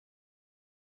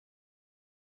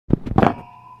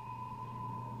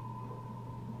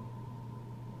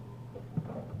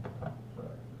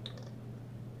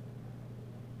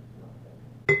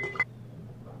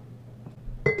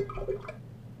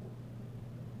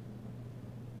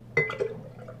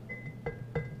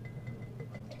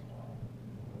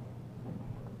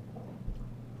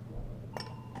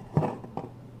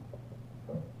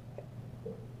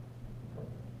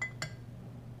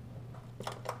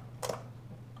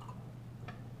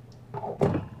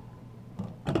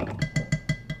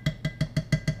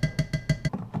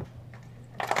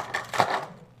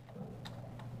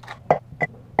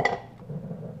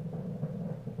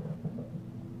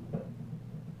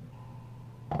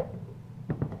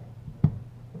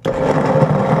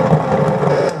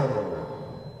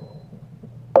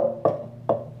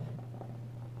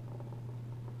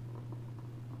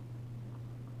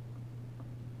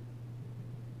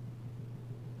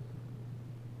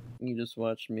You just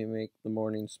watched me make the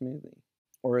morning smoothie.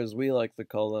 Or as we like to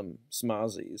call them,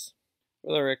 smozzies.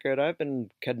 For the record, I've been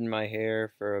cutting my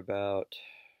hair for about,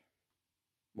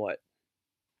 what?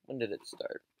 When did it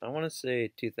start? I want to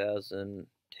say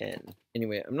 2010.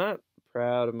 Anyway, I'm not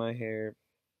proud of my hair.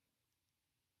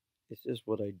 It's just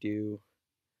what I do.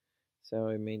 It's how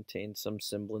I maintain some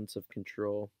semblance of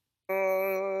control.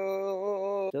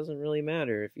 It doesn't really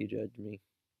matter if you judge me,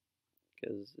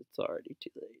 because it's already too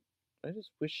late. I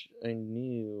just wish I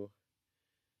knew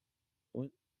what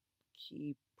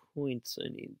key points I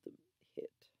need to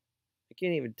hit. I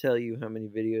can't even tell you how many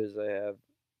videos I have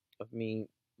of me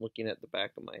looking at the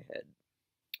back of my head.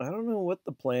 I don't know what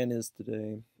the plan is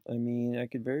today. I mean, I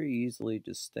could very easily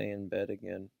just stay in bed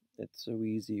again. It's so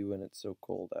easy when it's so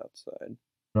cold outside.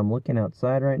 I'm looking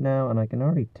outside right now and I can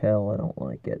already tell I don't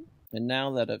like it. And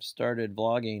now that I've started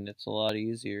vlogging, it's a lot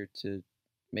easier to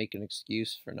make an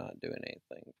excuse for not doing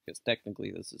anything, because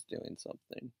technically this is doing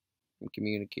something. I'm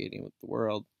communicating with the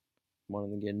world,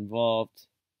 wanting to get involved,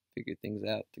 figure things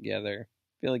out together.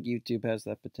 I feel like YouTube has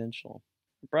that potential.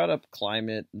 I brought up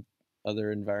climate and other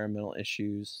environmental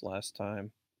issues last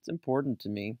time. It's important to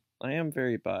me. I am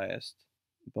very biased,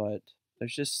 but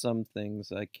there's just some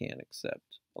things I can't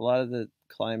accept. A lot of the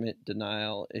climate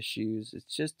denial issues,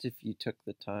 it's just if you took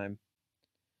the time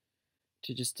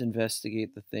to just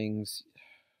investigate the things,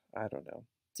 I don't know.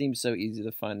 It seems so easy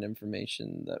to find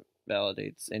information that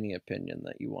validates any opinion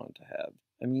that you want to have.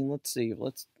 I mean, let's see.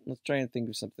 Let's try and think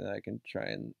of something that I can try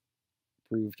and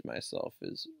prove to myself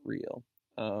is real.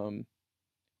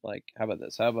 Like, how about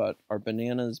this? How about, are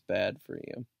bananas bad for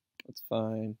you? That's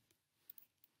fine.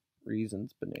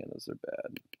 Reasons bananas are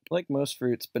bad. Like most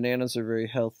fruits, bananas are very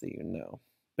healthy, you know.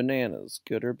 Bananas,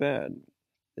 good or bad?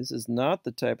 This is not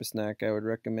the type of snack I would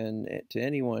recommend to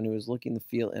anyone who is looking to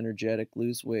feel energetic,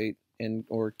 lose weight, and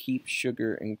or keep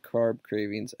sugar and carb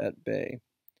cravings at bay.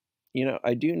 You know,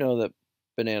 I do know that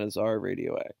bananas are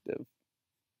radioactive.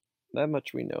 That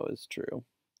much we know is true.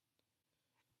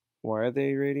 Why are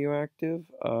they radioactive?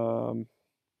 Well,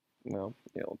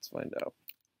 yeah, let's find out.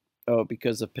 Oh,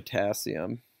 because of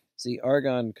potassium. See,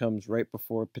 argon comes right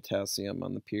before potassium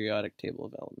on the periodic table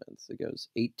of elements. It goes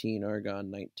 18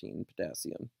 argon, 19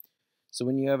 potassium. So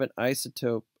when you have an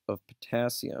isotope of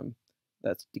potassium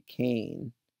that's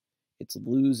decaying, it's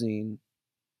losing,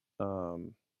 what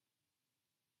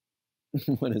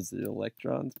is it,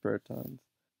 electrons, protons?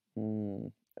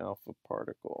 Alpha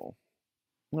particle.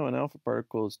 No, an alpha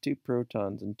particle is 2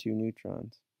 protons and 2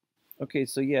 neutrons. Okay,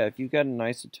 so yeah, if you've got an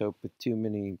isotope with too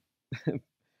many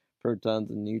protons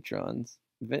and neutrons,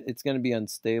 it's going to be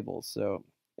unstable, so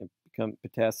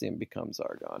potassium becomes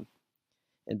argon.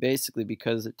 And basically,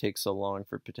 because it takes so long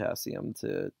for potassium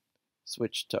to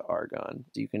switch to argon,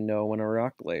 you can know when a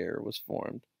rock layer was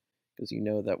formed, because you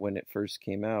know that when it first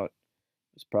came out,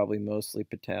 it was probably mostly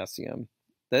potassium.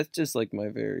 That's just like my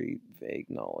very vague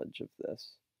knowledge of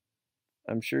this.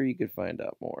 I'm sure you could find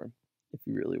out more if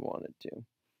you really wanted to.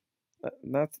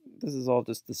 This is all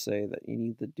just to say that you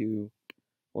need to do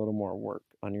a little more work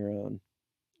on your own.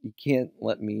 You can't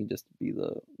let me just be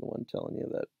the one telling you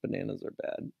that bananas are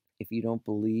bad. If you don't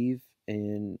believe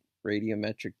in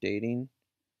radiometric dating,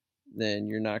 then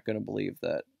you're not going to believe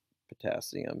that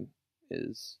potassium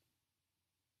is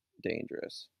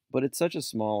dangerous. But it's such a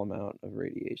small amount of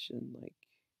radiation, like,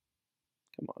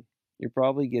 come on. You're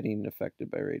probably getting affected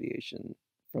by radiation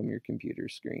from your computer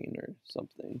screen or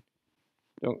something.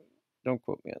 Don't don't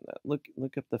quote me on that.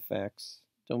 Look up the facts.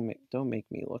 Don't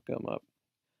make me look them up.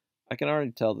 I can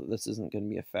already tell that this isn't going to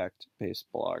be a fact-based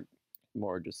blog,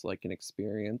 more just like an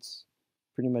experience.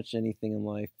 Pretty much anything in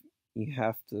life, you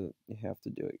have to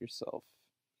do it yourself.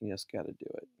 You just got to do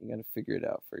it. You got to figure it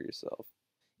out for yourself.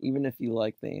 Even if you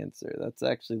like the answer, that's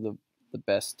actually the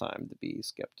best time to be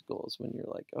skeptical, is when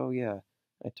you're like, oh yeah,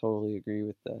 I totally agree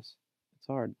with this. It's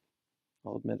hard.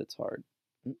 I'll admit it's hard.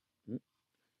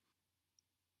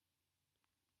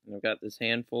 I've got this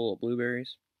handful of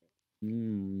blueberries.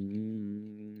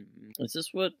 Is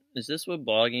this what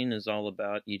blogging is all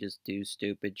about? You just do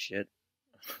stupid shit.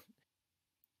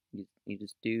 you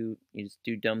just do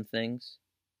dumb things.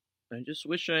 I just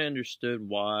wish I understood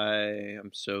why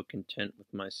I'm so content with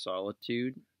my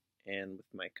solitude and with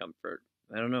my comfort.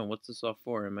 I don't know, what's this all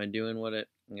for? Am I doing what I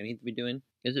need to be doing?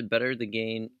 Is it better to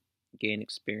gain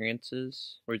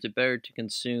experiences, or is it better to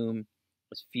consume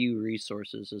as few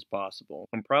resources as possible?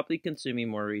 I'm probably consuming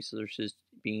more resources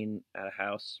being at a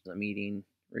house. I'm eating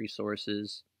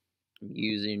resources. I'm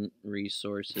using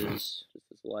resources. Just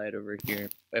this light over here.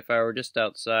 If I were just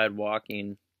outside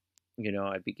walking,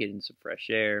 I'd be getting some fresh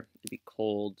air. It'd be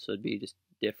cold, so it'd be just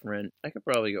different. I could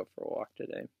probably go for a walk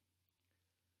today.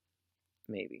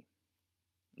 Maybe.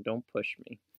 Don't push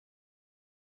me.